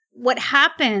what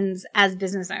happens as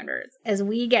business owners is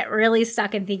we get really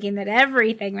stuck in thinking that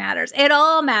everything matters. It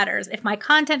all matters. If my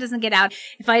content doesn't get out,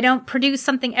 if I don't produce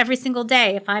something every single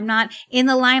day, if I'm not in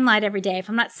the limelight every day, if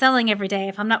I'm not selling every day,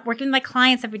 if I'm not working with my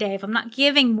clients every day, if I'm not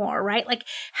giving more, right? Like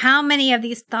how many of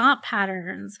these thought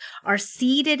patterns are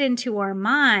seeded into our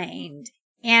mind,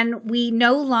 and we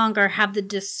no longer have the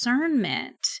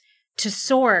discernment to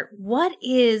sort what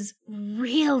is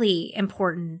really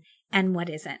important and what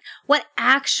isn't. What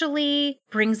actually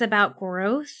brings about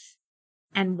growth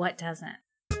and what doesn't.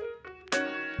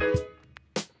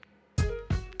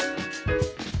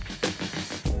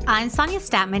 I'm Sonia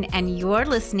Statman, and you're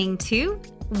listening to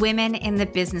Women in the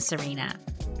Business Arena.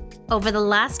 Over the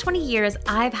last 20 years,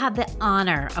 I've had the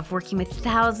honor of working with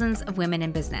thousands of women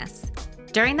in business.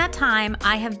 During that time,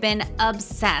 I have been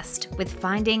obsessed with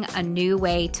finding a new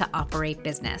way to operate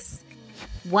business.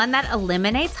 One that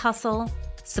eliminates hustle,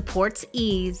 supports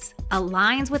ease,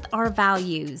 aligns with our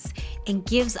values, and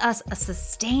gives us a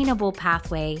sustainable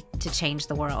pathway to change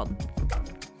the world.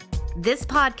 This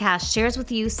podcast shares with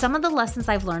you some of the lessons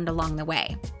I've learned along the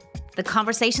way. The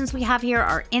conversations we have here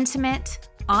are intimate,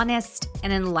 honest,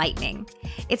 and enlightening.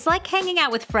 It's like hanging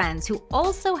out with friends who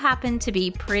also happen to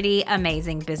be pretty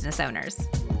amazing business owners.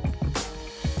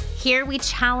 Here we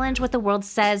challenge what the world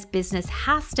says business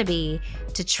has to be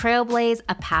to trailblaze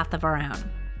a path of our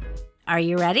own. Are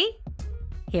you ready?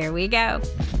 Here we go.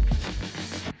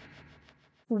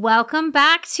 Welcome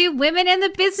back to Women in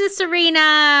the Business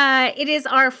Arena. It is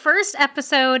our first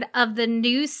episode of the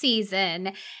new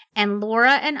season, and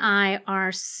Laura and I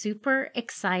are super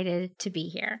excited to be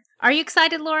here. Are you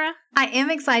excited, Laura? I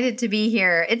am excited to be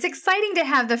here. It's exciting to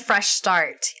have the fresh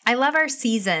start. I love our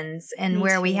seasons and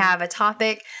where we have a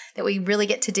topic that we really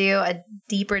get to do a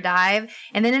deeper dive,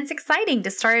 and then it's exciting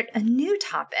to start a new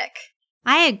topic.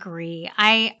 I agree.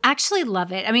 I actually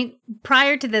love it. I mean,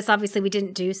 prior to this, obviously, we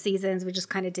didn't do seasons. We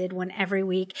just kind of did one every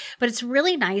week. But it's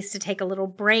really nice to take a little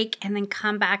break and then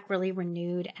come back really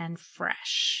renewed and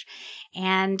fresh.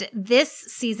 And this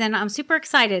season, I'm super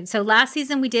excited. So last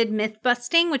season, we did myth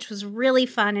busting, which was really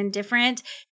fun and different.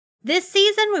 This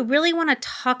season, we really want to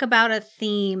talk about a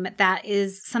theme that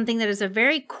is something that is a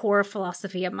very core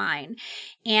philosophy of mine.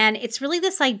 And it's really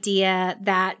this idea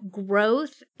that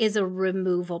growth is a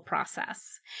removal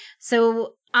process.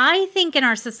 So I think in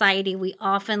our society, we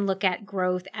often look at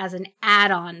growth as an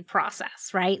add-on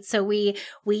process, right? So we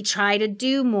try to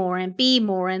do more and be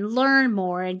more and learn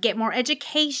more and get more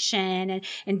education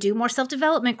and do more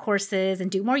self-development courses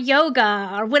and do more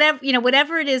yoga or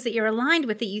whatever it is that you're aligned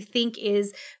with that you think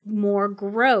is more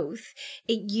growth.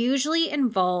 It usually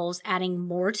involves adding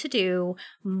more to do,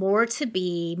 more to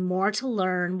be, more to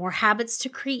learn, more habits to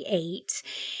create.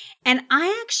 And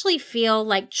I actually feel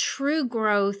like true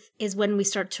growth is when we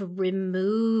start to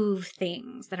remove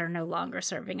things that are no longer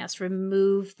serving us,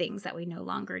 remove things that we no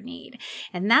longer need.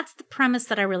 And that's the premise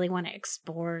that I really want to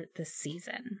explore this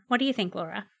season. What do you think,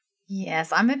 Laura?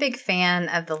 Yes, I'm a big fan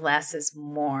of the less is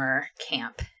more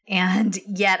camp. And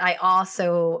yet I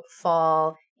also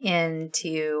fall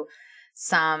into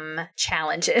some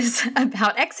challenges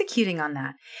about executing on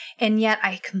that. And yet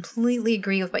I completely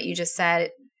agree with what you just said.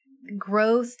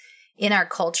 Growth in our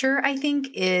culture, I think,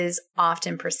 is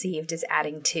often perceived as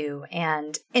adding to,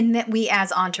 and that we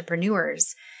as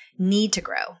entrepreneurs need to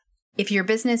grow. If your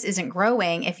business isn't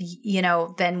growing,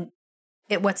 then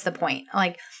what's the point?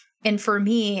 And for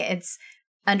me, it's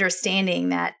understanding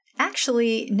that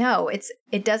actually, no,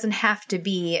 it doesn't have to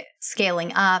be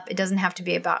scaling up. It doesn't have to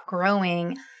be about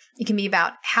growing. It can be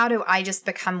about how do I just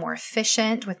become more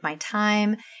efficient with my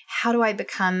time? How do I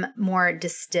become more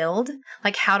distilled?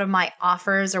 Like how do my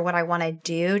offers or what I want to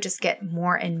do just get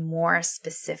more and more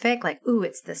specific? Like, ooh,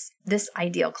 it's this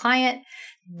ideal client.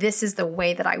 This is the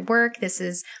way that I work.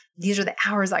 These are the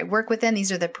hours I work within.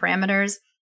 These are the parameters.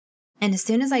 And as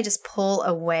soon as I just pull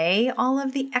away all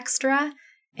of the extra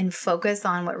and focus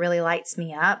on what really lights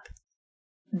me up,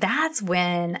 that's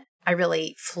when I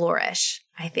really flourish,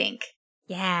 I think.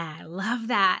 Yeah, I love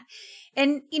that.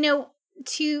 And,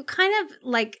 to kind of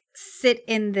like sit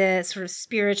in the sort of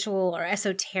spiritual or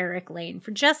esoteric lane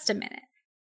for just a minute,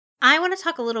 I want to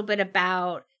talk a little bit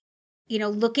about,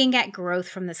 looking at growth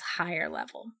from this higher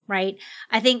level, right?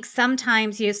 I think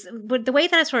sometimes the way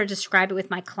that I sort of describe it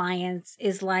with my clients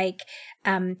is like,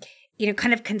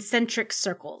 kind of concentric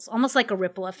circles, almost like a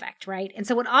ripple effect, right? And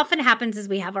so what often happens is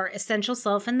we have our essential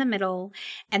self in the middle,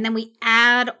 and then we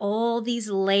add all these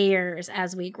layers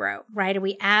as we grow, right? And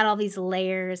we add all these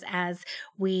layers as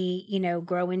we,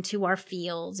 grow into our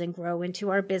fields and grow into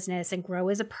our business and grow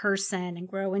as a person and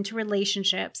grow into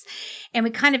relationships. And we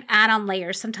kind of add on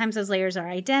layers. Sometimes those layers are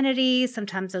identity.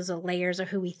 Sometimes those layers are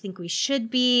who we think we should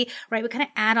be, right? We kind of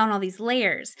add on all these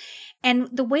layers. And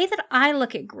the way that I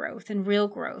look at growth and real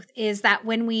growth is that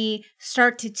when we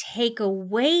start to take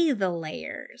away the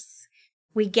layers,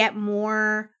 we get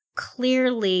more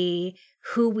clearly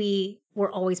who we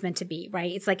were always meant to be,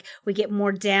 right? It's like we get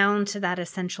more down to that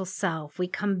essential self. We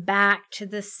come back to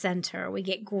the center. We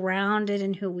get grounded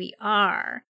in who we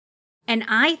are. And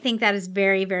I think that is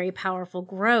very, very powerful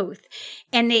growth.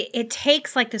 And it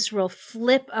takes like this real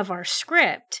flip of our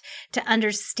script to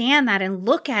understand that and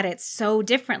look at it so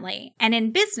differently. And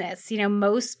in business,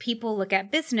 most people look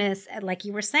at business, like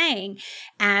you were saying,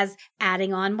 as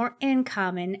adding on more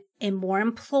income and more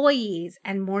employees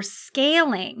and more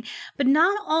scaling. But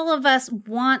not all of us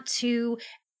want to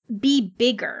be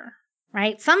bigger.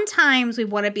 Right? Sometimes we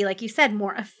want to be, like you said,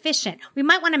 more efficient. We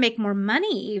might want to make more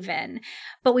money even,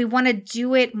 but we want to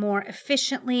do it more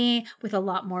efficiently with a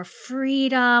lot more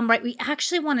freedom, right? We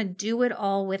actually want to do it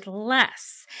all with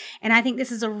less. And I think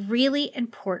this is a really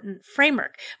important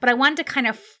framework. But I wanted to kind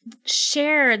of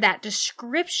share that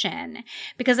description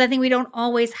because I think we don't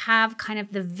always have kind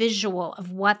of the visual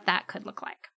of what that could look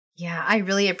like. Yeah, I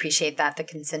really appreciate that, the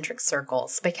concentric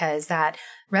circles, because that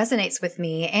resonates with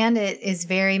me and it is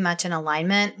very much in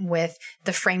alignment with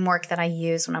the framework that I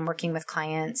use when I'm working with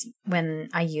clients when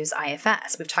I use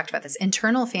IFS. We've talked about this.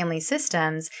 Internal family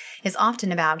systems is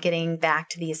often about getting back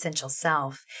to the essential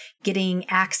self, getting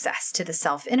access to the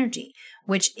self energy,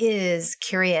 which is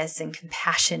curious and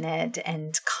compassionate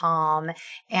and calm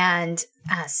and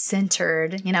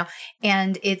centered,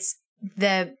 and it's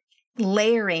the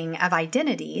layering of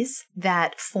identities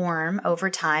that form over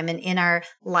time. And in our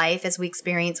life, as we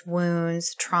experience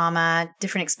wounds, trauma,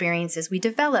 different experiences, we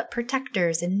develop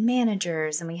protectors and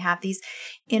managers, and we have these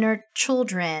inner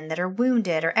children that are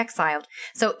wounded or exiled.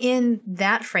 So in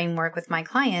that framework with my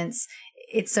clients,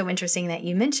 it's so interesting that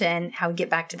you mention how we get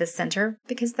back to the center,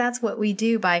 because that's what we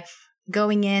do by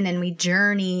going in and we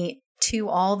journey to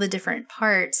all the different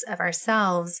parts of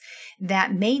ourselves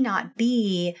that may not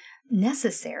be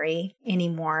necessary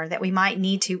anymore, that we might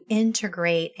need to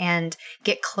integrate and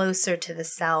get closer to the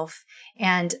self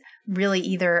and really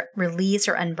either release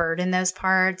or unburden those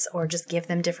parts or just give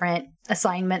them different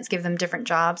assignments, give them different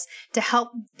jobs to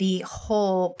help the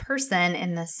whole person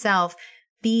and the self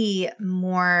be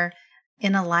more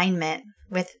in alignment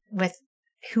with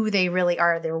who they really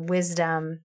are, their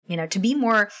wisdom, to be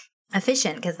more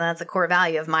efficient, because that's a core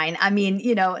value of mine. I mean,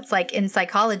 it's like in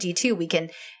psychology too, we can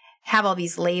have all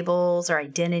these labels or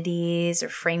identities or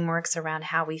frameworks around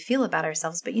how we feel about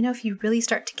ourselves. But, if you really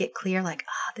start to get clear, like,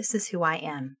 this is who I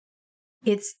am.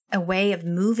 It's a way of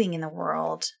moving in the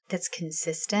world that's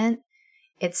consistent.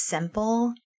 It's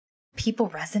simple. People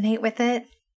resonate with it,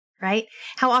 right?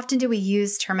 How often do we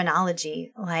use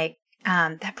terminology like,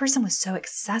 that person was so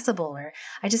accessible, or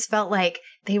I just felt like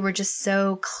they were just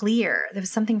so clear. There was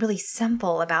something really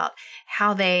simple about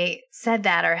how they said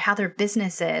that or how their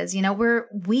business is.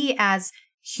 We as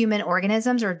human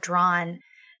organisms are drawn,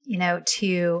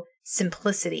 to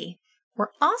simplicity. We're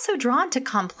also drawn to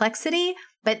complexity,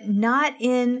 but not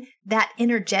in that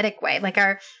energetic way. Like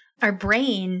our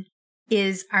brain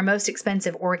is our most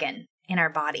expensive organ in our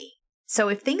body. So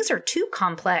if things are too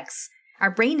complex, our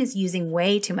brain is using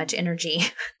way too much energy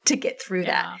to get through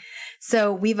that.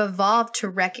 So we've evolved to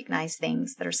recognize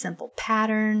things that are simple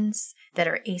patterns, that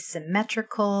are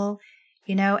asymmetrical,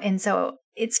 and so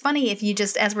it's funny if you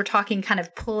just, as we're talking, kind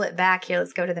of pull it back here,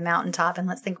 let's go to the mountaintop and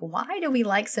let's think, why do we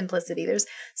like simplicity? There's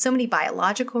so many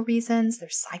biological reasons,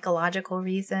 there's psychological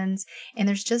reasons, and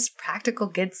there's just practical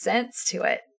good sense to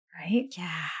it, right?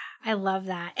 Yeah. I love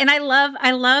that. And I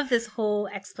love this whole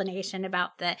explanation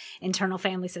about the internal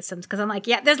family systems, because I'm like,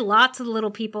 yeah, there's lots of little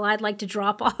people I'd like to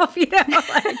drop off,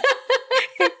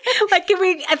 like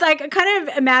it's like I kind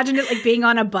of imagine it like being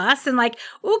on a bus and like,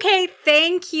 okay,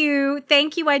 thank you,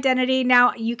 identity.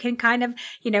 Now you can kind of,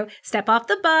 step off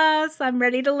the bus. I'm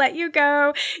ready to let you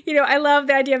go. I love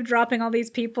the idea of dropping all these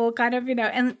people kind of,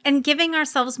 and giving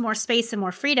ourselves more space and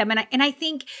more freedom. And I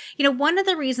think, one of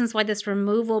the reasons why this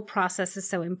removal process is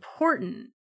so important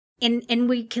And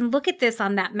we can look at this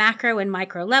on that macro and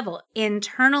micro level.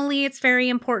 Internally, it's very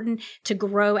important to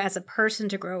grow as a person,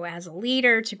 to grow as a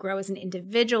leader, to grow as an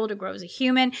individual, to grow as a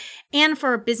human. And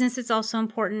for a business, it's also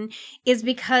important is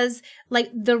because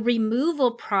like the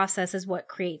removal process is what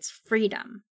creates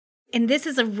freedom. And this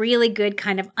is a really good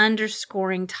kind of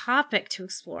underscoring topic to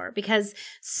explore because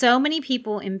so many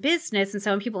people in business and so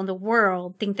many people in the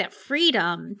world think that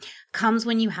freedom comes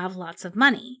when you have lots of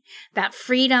money. That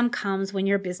freedom comes when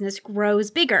your business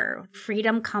grows bigger.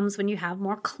 Freedom comes when you have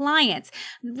more clients.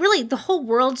 Really, the whole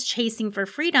world's chasing for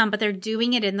freedom, but they're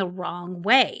doing it in the wrong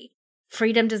way.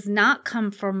 Freedom does not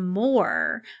come from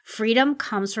more. Freedom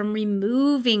comes from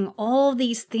removing all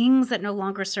these things that no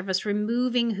longer serve us,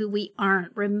 removing who we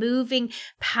aren't, removing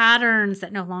patterns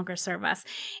that no longer serve us.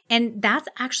 And that's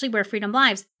actually where freedom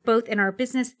lies, both in our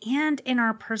business and in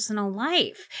our personal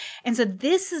life. And so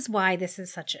this is why this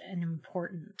is such an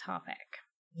important topic.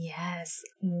 Yes.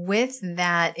 With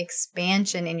that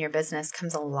expansion in your business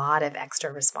comes a lot of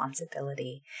extra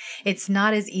responsibility. It's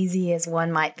not as easy as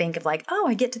one might think of like, oh,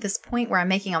 I get to this point where I'm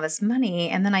making all this money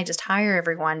and then I just hire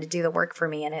everyone to do the work for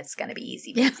me and it's going to be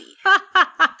easy peasy.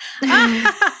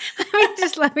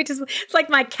 let me just, it's like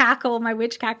my cackle, my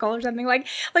witch cackle or something like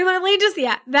let me just,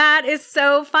 yeah, that is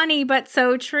so funny, but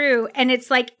so true. And it's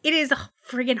like, it is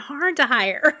friggin' hard to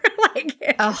hire.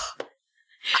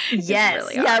 Yes.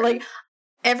 Really yeah. Like,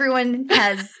 everyone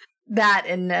has that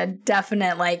in a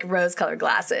definite like rose-colored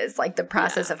glasses, like the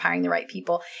process of hiring the right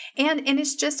people. And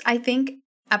it's just, I think,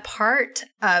 a part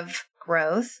of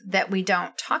growth that we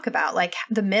don't talk about, like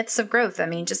the myths of growth. I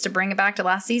mean, just to bring it back to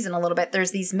last season a little bit, there's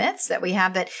these myths that we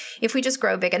have that if we just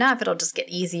grow big enough, it'll just get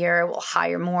easier. We'll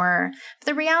hire more. But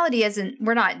the reality isn't,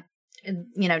 we're not,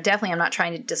 definitely I'm not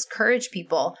trying to discourage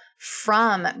people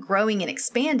from growing and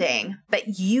expanding,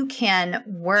 but you can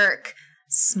work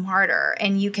smarter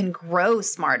and you can grow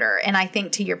smarter. And I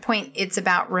think to your point, it's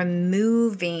about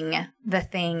removing the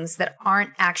things that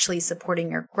aren't actually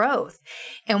supporting your growth.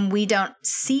 And we don't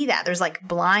see that. There's like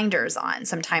blinders on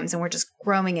sometimes, and we're just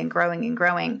growing and growing and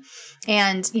growing.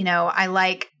 And, I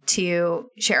like to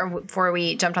share before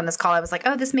we jumped on this call, I was like,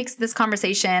 oh, this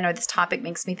conversation or this topic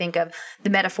makes me think of the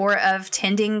metaphor of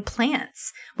tending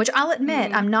plants, which I'll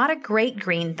admit, I'm not a great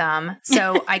green thumb,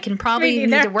 so I can probably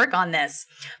need to work on this.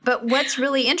 But what's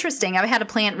really interesting, I had a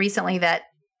plant recently that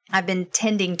I've been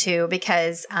tending to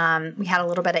because we had a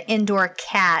little bit of indoor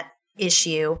cat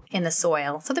issue in the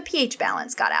soil. So the pH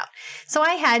balance got out. So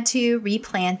I had to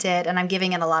replant it, and I'm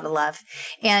giving it a lot of love.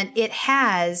 And it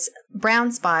has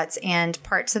brown spots and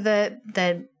parts of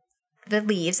the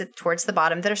leaves towards the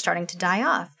bottom that are starting to die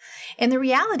off. And the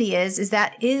reality is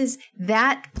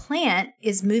that plant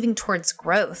is moving towards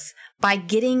growth by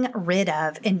getting rid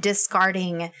of and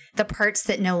discarding the parts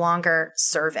that no longer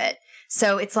serve it.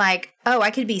 So it's like, oh,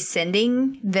 I could be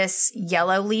sending this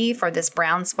yellow leaf or this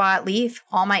brown spot leaf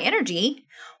all my energy,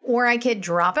 or I could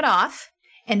drop it off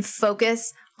and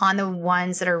focus on the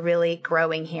ones that are really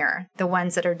growing here, the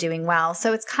ones that are doing well.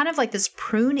 So it's kind of like this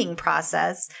pruning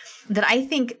process that I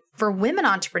think for women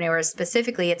entrepreneurs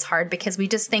specifically, it's hard because we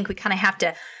just think we kind of have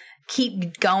to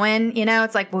keep going.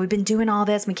 It's like, well, we've been doing all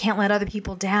this. We can't let other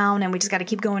people down and we just got to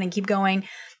keep going and keep going.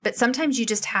 But sometimes you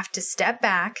just have to step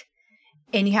back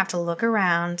and you have to look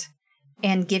around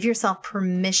and give yourself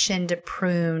permission to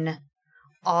prune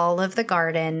all of the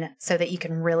garden so that you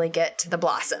can really get to the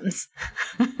blossoms,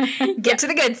 get to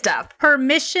the good stuff.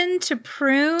 Permission to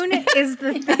prune is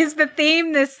the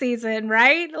theme this season,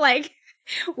 right? Like,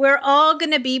 we're all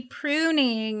going to be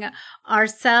pruning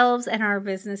ourselves and our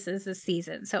businesses this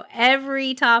season. So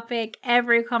every topic,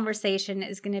 every conversation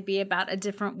is going to be about a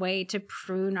different way to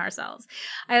prune ourselves.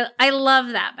 I love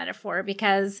that metaphor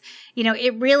because,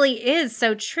 it really is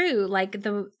so true. Like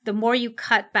the more you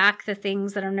cut back the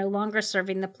things that are no longer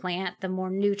serving the plant, the more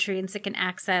nutrients it can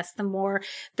access, the more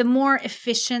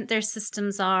efficient their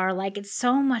systems are. Like, it's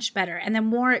so much better. And the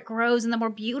more it grows and the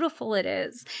more beautiful it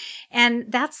is. And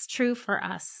that's true for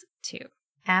us too.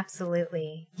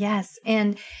 Absolutely. Yes.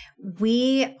 And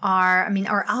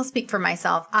or I'll speak for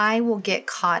myself. I will get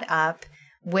caught up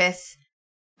with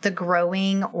the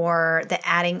growing or the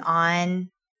adding on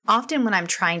often when I'm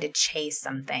trying to chase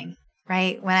something,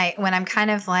 right? When I'm kind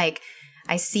of like,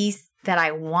 I see that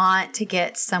I want to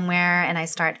get somewhere and I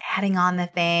start adding on the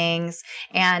things.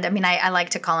 And I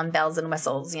like to call them bells and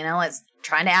whistles, let's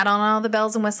trying to add on all the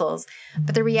bells and whistles.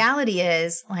 But the reality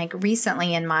is, like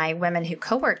recently in my Women Who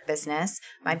Co-work business,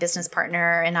 my business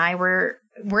partner and I were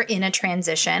we're in a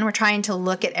transition. We're trying to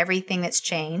look at everything that's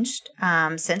changed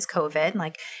since COVID.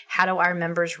 Like, how do our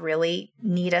members really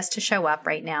need us to show up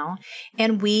right now?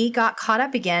 And we got caught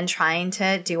up again trying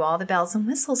to do all the bells and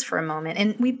whistles for a moment.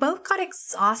 And we both got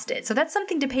exhausted. So that's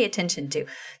something to pay attention to.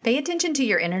 Pay attention to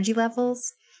your energy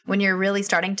levels when you're really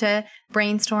starting to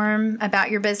brainstorm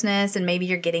about your business, and maybe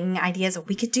you're getting ideas of,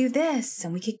 we could do this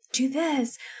and we could do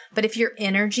this. But if your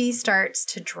energy starts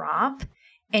to drop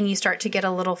and you start to get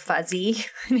a little fuzzy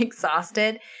and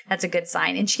exhausted, that's a good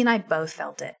sign. And she and I both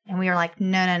felt it. And we were like,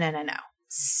 no.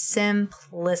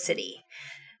 Simplicity.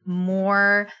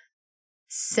 More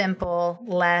simple,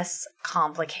 less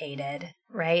complicated,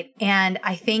 right? And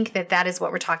I think that is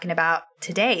what we're talking about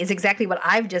today, is exactly what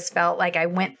I've just felt like I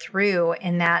went through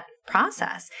in that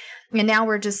process. And now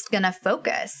we're just going to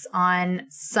focus on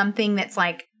something that's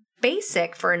like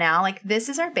basic for now. Like, this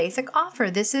is our basic offer.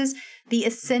 This is the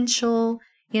essential,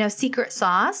 secret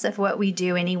sauce of what we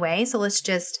do anyway. So let's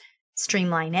just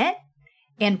streamline it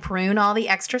and prune all the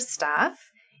extra stuff.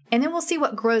 And then we'll see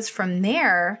what grows from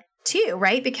there too,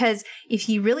 right? Because if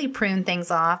you really prune things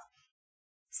off,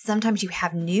 sometimes you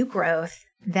have new growth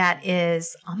that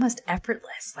is almost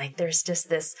effortless. Like, there's just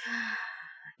this,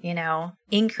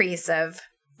 increase of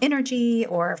energy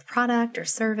or of product or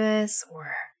service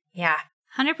or, yeah.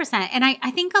 100%. And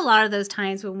I think a lot of those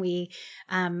times when we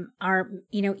are,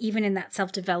 even in that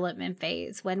self-development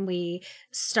phase, when we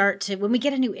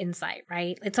get a new insight,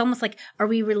 right? It's almost like, or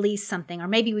we release something, or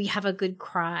maybe we have a good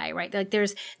cry, right? Like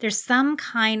there's some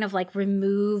kind of like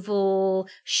removal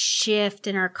shift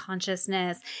in our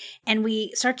consciousness, and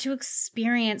we start to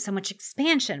experience so much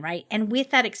expansion, right? And with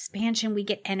that expansion, we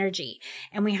get energy,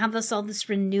 and we have all this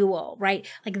renewal, right?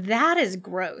 Like, that is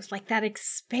growth, like that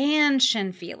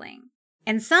expansion feeling.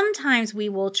 And sometimes we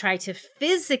will try to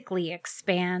physically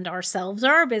expand ourselves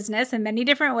or our business in many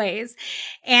different ways.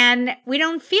 And we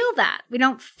don't feel that. We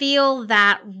don't feel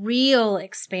that real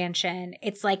expansion.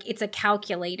 It's like it's a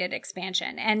calculated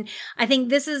expansion. And I think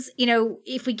this is,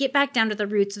 if we get back down to the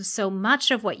roots of so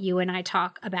much of what you and I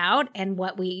talk about and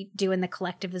what we do in the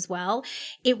collective as well,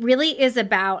 it really is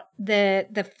about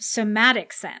the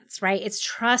somatic sense, right? It's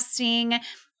trusting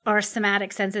our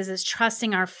somatic senses, is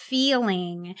trusting our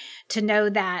feeling to know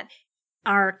that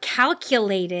our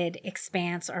calculated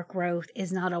expanse or growth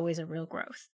is not always a real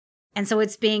growth. And so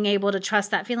it's being able to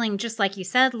trust that feeling, just like you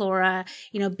said, Laura,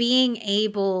 being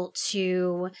able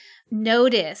to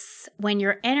notice when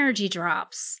your energy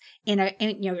drops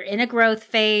you're in a growth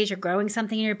phase, you're growing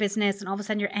something in your business, and all of a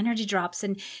sudden your energy drops.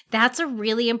 And that's a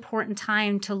really important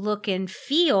time to look and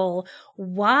feel,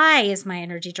 why is my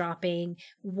energy dropping?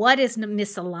 What is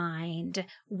misaligned?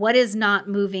 What is not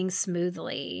moving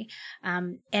smoothly?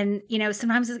 And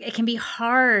sometimes it can be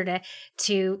hard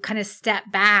to kind of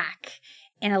step back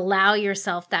and allow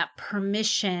yourself that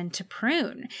permission to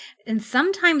prune. And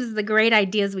sometimes the great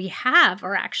ideas we have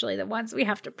are actually the ones we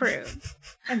have to prune.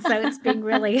 And so it's being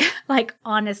really like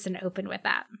honest and open with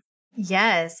that.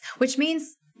 Yes, which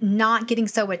means not getting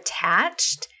so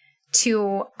attached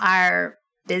to our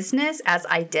business as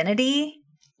identity.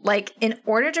 Like, in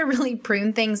order to really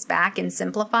prune things back and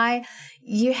simplify,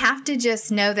 you have to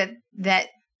just know that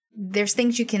there's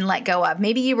things you can let go of.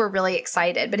 Maybe you were really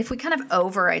excited, but if we kind of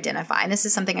over-identify, and this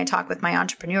is something I talk with my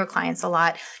entrepreneur clients a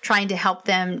lot, trying to help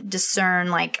them discern,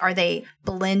 like, are they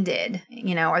blended?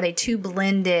 Are they too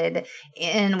blended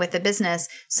in with the business,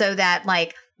 so that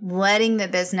like letting the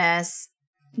business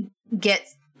get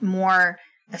more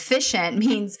efficient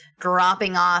means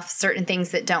dropping off certain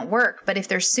things that don't work. But if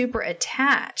they're super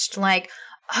attached, like,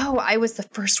 oh, I was the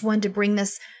first one to bring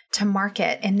this to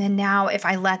market, and then now if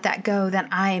I let that go, then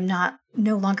I am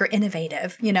no longer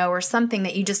innovative, or something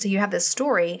that you have this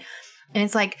story, and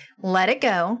it's like, let it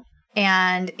go.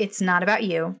 And it's not about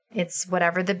you. It's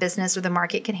whatever the business or the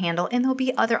market can handle. And there'll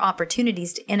be other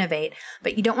opportunities to innovate,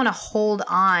 but you don't want to hold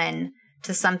on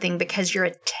to something because you're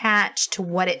attached to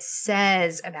what it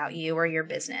says about you or your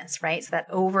business, right? So that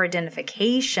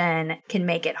over-identification can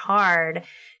make it hard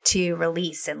to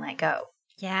release and let go.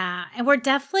 Yeah. And we're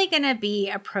definitely going to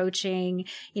be approaching,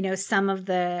 some of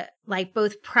the like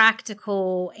both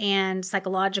practical and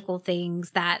psychological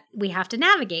things that we have to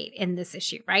navigate in this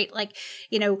issue, right? Like,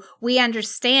 we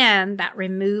understand that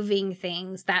removing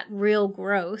things, that real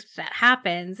growth that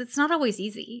happens, it's not always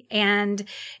easy. And,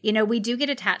 we do get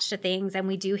attached to things, and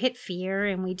we do hit fear,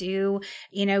 and we do,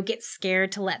 get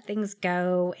scared to let things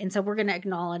go. And so we're going to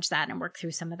acknowledge that and work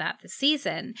through some of that this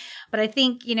season. But I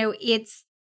think,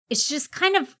 it's just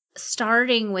kind of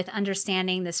starting with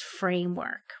understanding this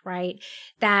framework, right?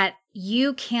 That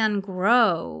you can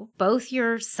grow both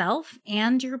yourself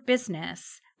and your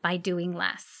business by doing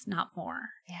less, not more.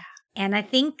 Yeah. And I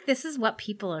think this is what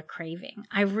people are craving.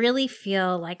 I really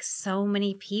feel like so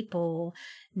many people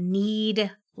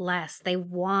need less. They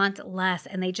want less,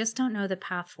 and they just don't know the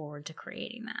path forward to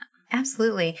creating that.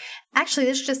 Absolutely. Actually,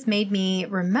 this just made me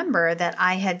remember that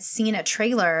I had seen a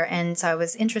trailer, and so I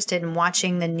was interested in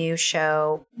watching the new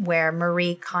show where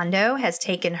Marie Kondo has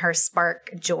taken her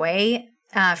Spark Joy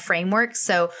framework.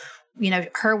 So,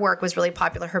 her work was really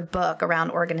popular. Her book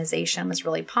around organization was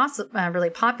really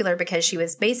popular because she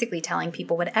was basically telling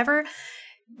people whatever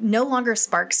no longer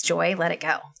sparks joy, let it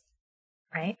go,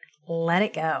 right? Let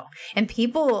it go. And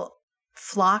people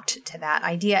flocked to that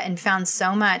idea and found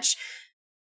so much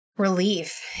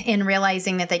relief in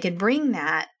realizing that they could bring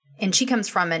that. And she comes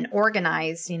from an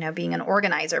organized, being an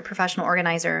organizer, professional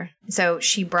organizer. So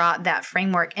she brought that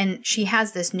framework, and she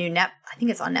has this new I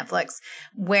think it's on Netflix,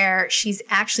 where she's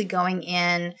actually going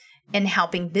in and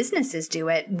helping businesses do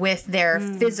it with their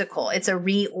physical. It's a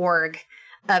reorg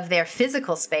of their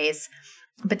physical space.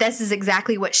 But this is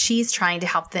exactly what she's trying to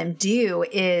help them do,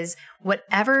 is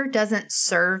whatever doesn't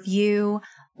serve you,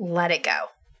 let it go.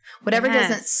 Whatever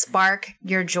doesn't spark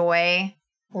your joy,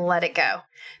 let it go.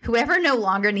 Whoever no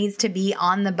longer needs to be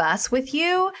on the bus with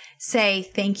you, say,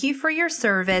 thank you for your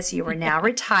service. You are now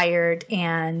retired,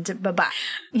 and bye-bye.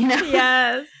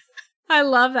 Yes. I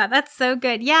love that. That's so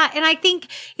good. Yeah. And I think,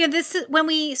 this is when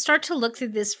we start to look through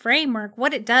this framework,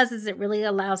 what it does is it really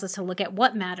allows us to look at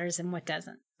what matters and what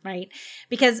doesn't, right?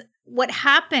 Because what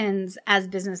happens as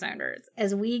business owners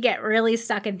is we get really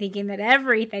stuck in thinking that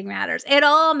everything matters. It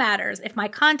all matters. If my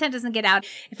content doesn't get out,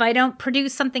 if I don't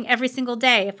produce something every single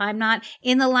day, if I'm not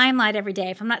in the limelight every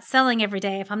day, if I'm not selling every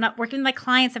day, if I'm not working with my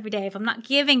clients every day, if I'm not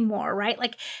giving more, right?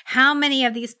 Like, how many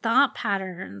of these thought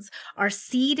patterns are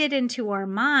seeded into our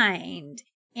mind,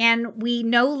 and we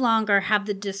no longer have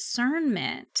the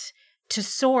discernment to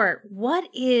sort what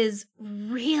is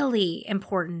really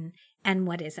important and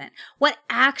what isn't, what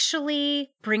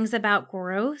actually brings about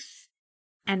growth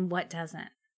and what doesn't.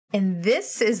 And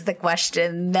this is the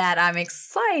question that I'm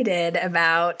excited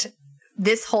about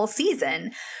this whole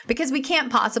season, because we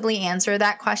can't possibly answer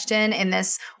that question in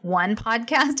this one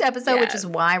podcast episode, which is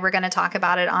why we're going to talk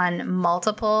about it on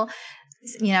multiple,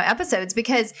 episodes,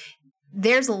 because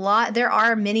there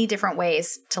are many different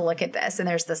ways to look at this. And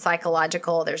there's the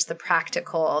psychological, there's the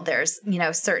practical, there's,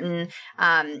 certain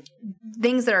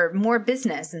things that are more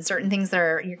business, and certain things that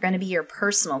are going to be your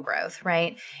personal growth,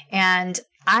 right? And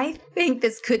I think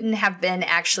this couldn't have been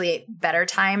actually better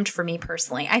timed for me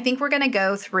personally. I think we're going to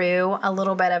go through a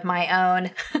little bit of my own.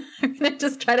 I'm going to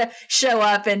just try to show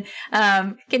up, and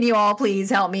can you all please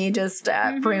help me just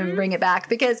bring it back?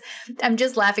 Because I'm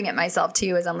just laughing at myself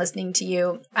too as I'm listening to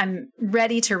you. I'm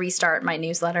ready to restart my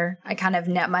newsletter. I kind of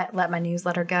let my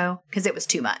newsletter go because it was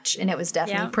too much, and it was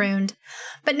definitely pruned.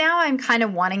 But now I'm kind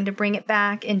of wanting to bring it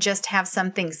back and just have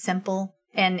something simple.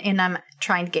 And I'm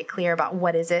trying to get clear about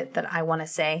what is it that I want to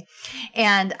say.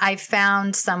 And I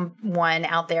found someone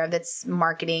out there that's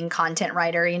marketing content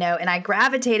writer, and I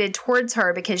gravitated towards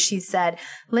her because she said,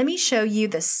 let me show you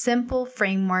the simple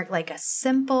framework, like a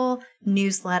simple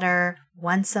newsletter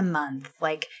once a month,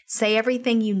 like say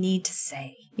everything you need to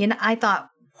say. I thought,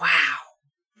 wow,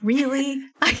 really?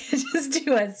 I could just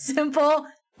do a simple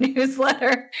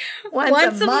newsletter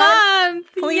once a month?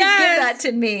 Please give that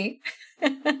to me.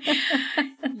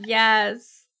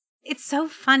 Yes. It's so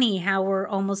funny how we're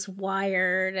almost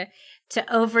wired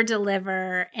to over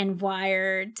deliver and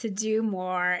wired to do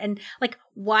more. And like,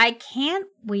 why can't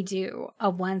we do a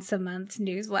once a month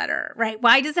newsletter, right?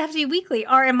 Why does it have to be weekly?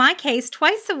 Or in my case,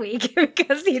 twice a week,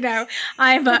 because,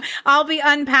 I'll be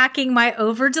unpacking my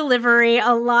over delivery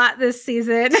a lot this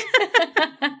season.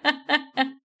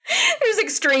 There's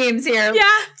extremes here.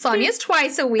 Yeah. Sonia's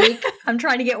twice a week. I'm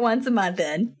trying to get once a month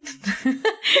in.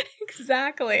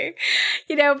 Exactly.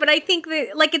 But I think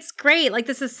that it's great. Like,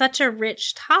 this is such a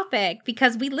rich topic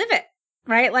because we live it,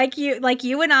 right? Like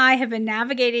you and I have been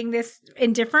navigating this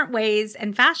in different ways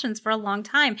and fashions for a long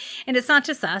time. And it's not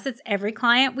just us, it's every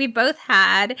client we both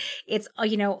had. It's,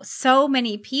 so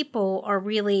many people are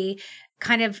really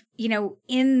kind of,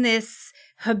 in this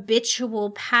habitual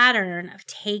pattern of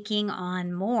taking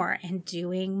on more and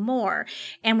doing more.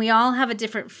 And we all have a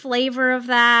different flavor of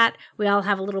that. We all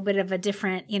have a little bit of a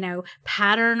different,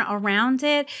 pattern around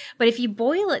it. But if you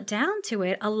boil it down to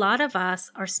it, a lot of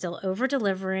us are still over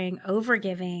delivering, over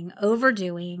giving,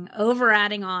 overdoing, over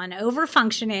adding on, over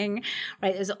functioning,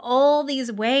 right? There's all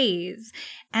these ways.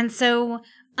 And so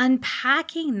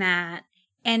unpacking that,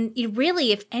 and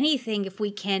really, if anything, if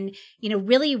we can,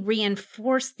 really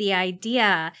reinforce the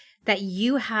idea that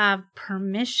you have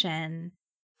permission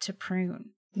to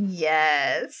prune,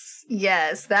 Yes.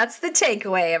 Yes. That's the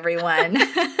takeaway, everyone.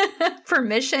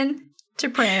 Permission to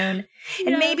prune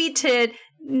and maybe to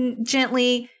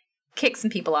gently kick some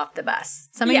people off the bus.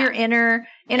 Some of your inner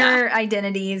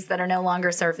identities that are no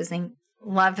longer surfacing.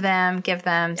 Love them, give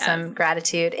them some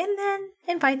gratitude, and then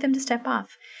invite them to step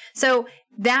off. So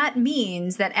that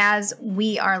means that as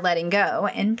we are letting go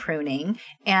and pruning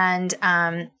and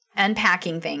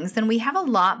unpacking things, then we have a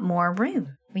lot more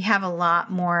room. We have a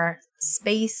lot more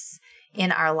space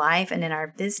in our life and in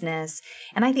our business.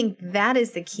 And I think that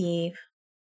is the key,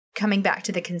 coming back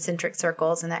to the concentric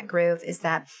circles and that groove, is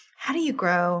that how do you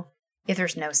grow if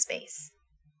there's no space?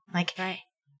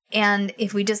 And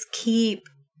if we just keep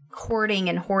hoarding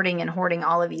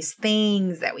all of these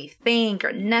things that we think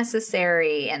are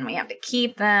necessary, and we have to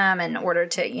keep them in order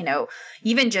to,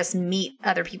 even just meet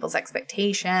other people's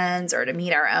expectations or to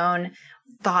meet our own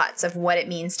thoughts of what it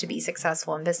means to be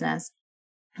successful in business,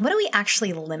 what are we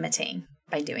actually limiting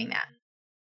by doing that?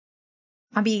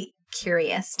 I'll be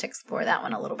curious to explore that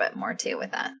one a little bit more too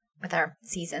with our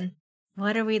season.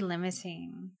 What are we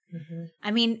limiting? Mm-hmm.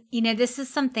 I mean, this is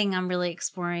something I'm really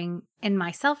exploring in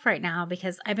myself right now,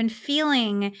 because I've been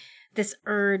feeling this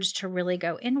urge to really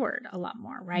go inward a lot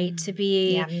more, right? To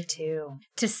be, yeah, me too.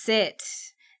 To sit,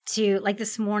 like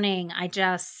this morning, I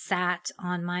just sat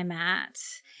on my mat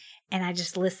and I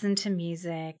just listened to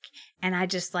music, and I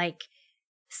just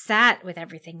sat with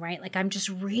everything, right? Like I'm just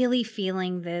really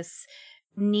feeling this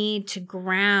need to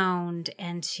ground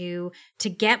and to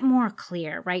get more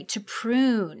clear, right? To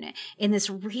prune in this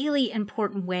really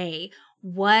important way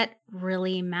what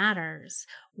really matters,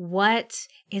 what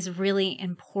is really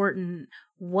important,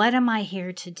 what am I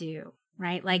here to do,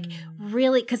 right?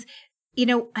 Really, because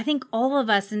I think all of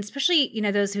us, and especially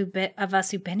those of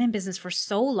us who've been in business for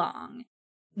so long,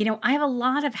 I have a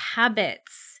lot of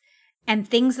habits and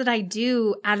things that I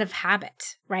do out of habit,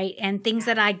 right? And things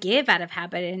that I give out of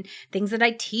habit, and things that I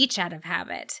teach out of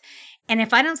habit. And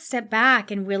if I don't step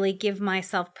back and really give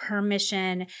myself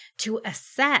permission to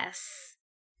assess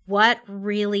what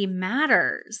really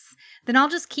matters, then I'll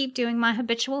just keep doing my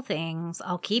habitual things.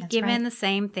 I'll keep giving the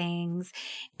same things,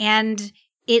 and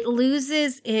it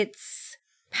loses its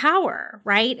power,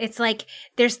 right? It's like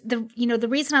there's the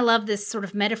reason I love this sort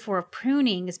of metaphor of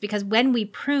pruning is because when we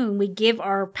prune, we give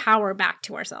our power back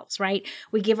to ourselves, right?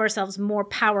 We give ourselves more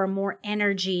power, more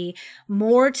energy,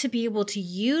 more to be able to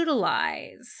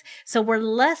utilize. So we're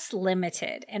less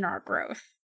limited in our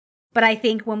growth. But I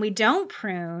think when we don't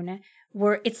prune,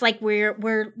 it's like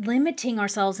we're limiting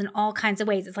ourselves in all kinds of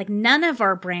ways. It's like none of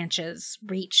our branches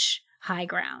reach high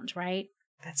ground, right?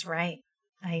 That's right.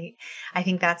 I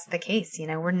think that's the case.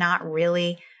 We're not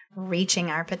really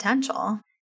reaching our potential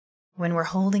when we're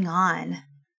holding on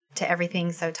to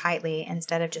everything so tightly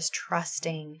instead of just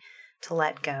trusting to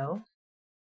let go.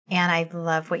 And I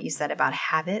love what you said about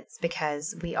habits,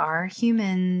 because we are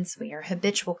humans, we are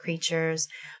habitual creatures,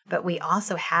 but we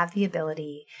also have the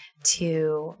ability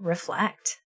to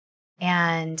reflect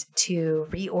and to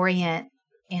reorient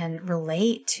and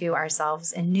relate to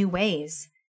ourselves in new ways.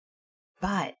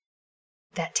 But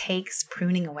that takes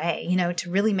pruning away,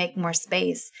 to really make more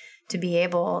space to be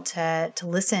able to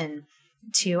listen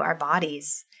to our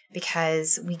bodies,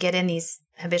 because we get in these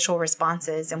habitual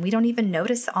responses and we don't even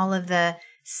notice all of the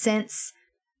sense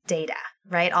data,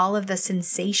 right? All of the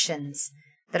sensations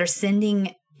that are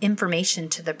sending information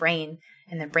to the brain,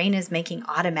 and the brain is making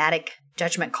automatic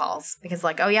judgment calls because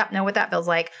oh yeah, know what that feels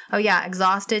like. Oh yeah,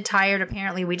 exhausted, tired.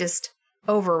 Apparently we just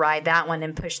override that one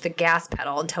and push the gas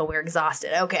pedal until we're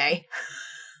exhausted. Okay.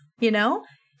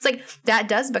 It's like that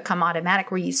does become automatic,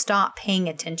 where you stop paying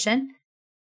attention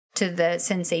to the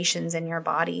sensations in your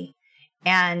body,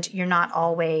 and you're not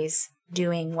always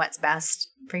doing what's best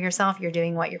for yourself. You're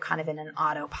doing what you're kind of in an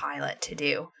autopilot to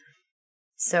do.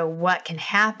 So what can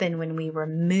happen when we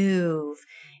remove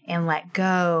and let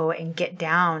go and get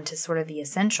down to sort of the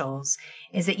essentials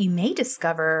is that you may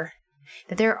discover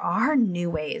that there are new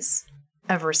ways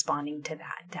of responding to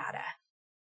that data.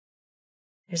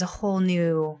 There's a whole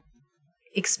new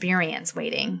experience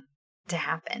waiting to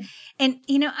happen. And,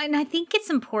 and I think it's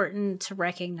important to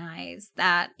recognize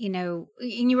that, and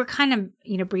you were kind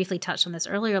of, briefly touched on this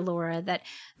earlier, Laura,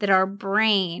 that our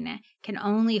brain can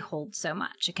only hold so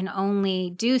much. It can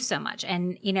only do so much.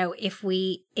 And, if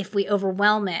we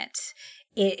overwhelm it,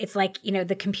 it's like,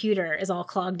 the computer is all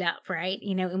clogged up, right?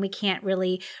 And we can't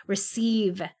really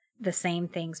receive the same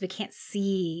things. We can't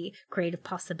see creative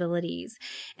possibilities.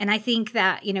 And I think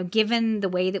that, given the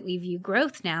way that we view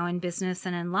growth now in business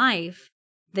and in life,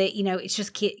 that, it's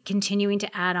just continuing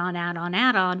to add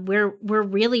on. We're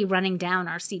really running down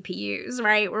our CPUs,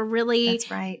 right?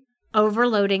 That's right.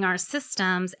 overloading our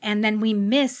systems, and then we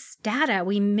miss data,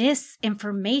 we miss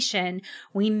information,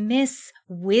 we miss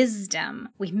wisdom,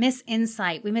 we miss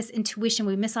insight, we miss intuition,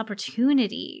 we miss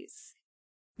opportunities.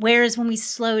 Whereas when we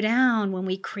slow down, when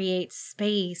we create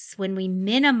space, when we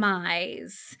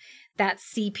minimize that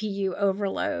CPU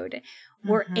overload,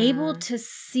 we're able to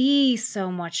see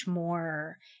so much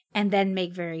more and then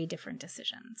make very different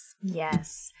decisions.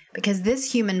 Yes, because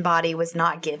this human body was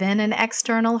not given an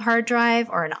external hard drive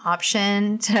or an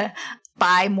option to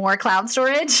buy more cloud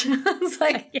storage. It's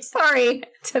like, sorry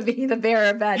to be the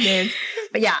bearer of bad news.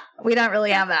 But yeah, we don't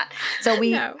really have that. So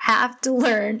we have to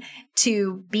learn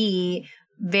to be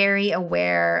very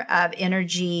aware of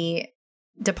energy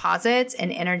deposits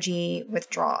and energy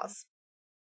withdrawals.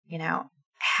 You know,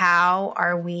 how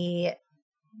are we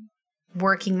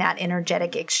working that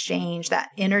energetic exchange, that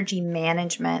energy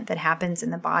management that happens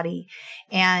in the body?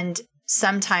 And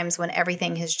sometimes when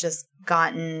everything has just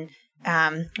gotten,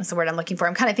 what's the word I'm looking for?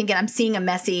 I'm kind of thinking I'm seeing a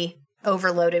messy,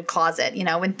 overloaded closet, you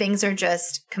know, when things are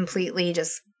just completely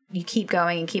just, you keep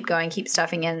going and keep going, keep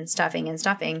stuffing in, stuffing and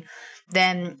stuffing,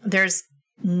 then there's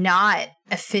not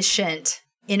efficient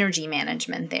energy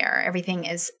management there. Everything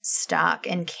is stuck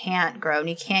and can't grow, and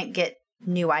you can't get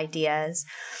new ideas.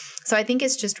 So I think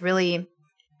it's just really,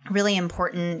 really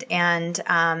important. And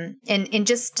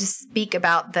just to speak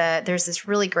about there's this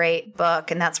really great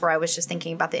book, and that's where I was just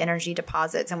thinking about the energy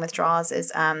deposits and withdrawals,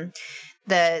 is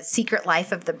The Secret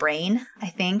Life of the Brain, I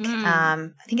think. I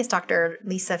think it's Dr.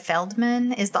 Lisa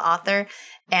Feldman is the author.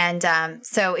 And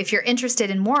so if you're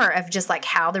interested in more of just like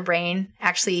how the brain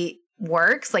actually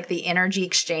works, like the energy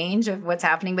exchange of what's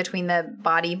happening between the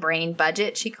body brain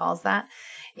budget, she calls that,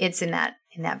 it's in that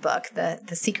book, the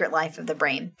Secret Life of the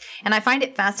Brain. And I find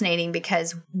it fascinating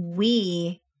because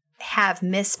we have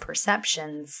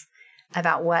misperceptions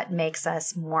about what makes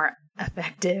us more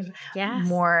effective,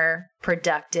 more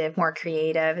productive, more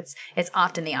creative. It's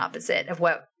often the opposite of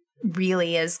what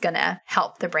really is going to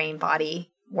help the brain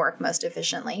body work most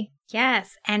efficiently.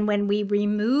 Yes. And when we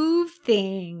remove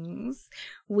things,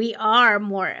 we are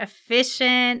more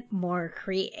efficient, more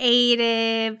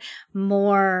creative,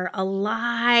 more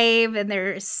alive. And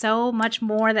there's so much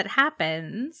more that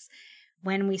happens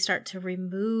when we start to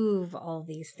remove all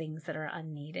these things that are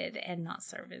unneeded and not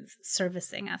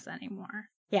servicing us anymore.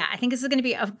 Yeah, I think this is going to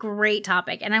be a great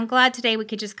topic. And I'm glad today we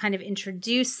could just kind of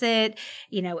introduce it,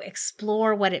 you know,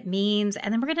 explore what it means.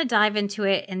 And then we're going to dive into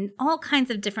it in all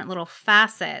kinds of different little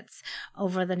facets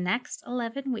over the next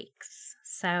 11 weeks.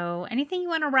 So anything you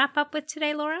want to wrap up with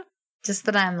today, Laura? Just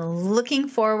that I'm looking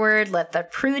forward. Let the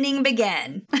pruning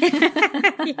begin.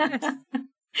 Yes.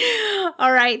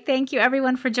 All right. Thank you,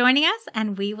 everyone, for joining us.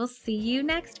 And we will see you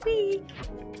next week.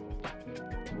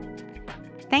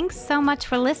 Thanks so much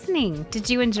for listening. Did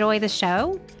you enjoy the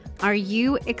show? Are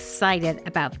you excited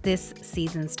about this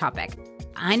season's topic?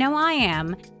 I know I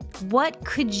am. What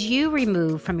could you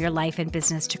remove from your life and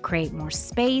business to create more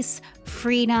space,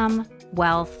 freedom,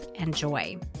 wealth, and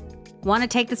joy? Want to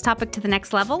take this topic to the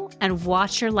next level and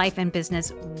watch your life and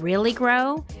business really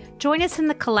grow? Join us in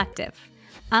The Collective.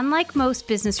 Unlike most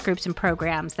business groups and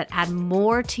programs that add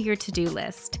more to your to-do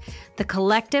list, The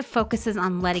Collective focuses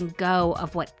on letting go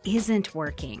of what isn't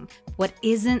working, what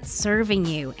isn't serving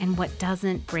you, and what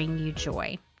doesn't bring you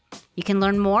joy. You can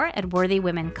learn more at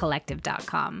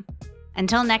worthywomencollective.com.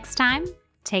 Until next time,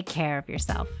 take care of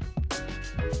yourself.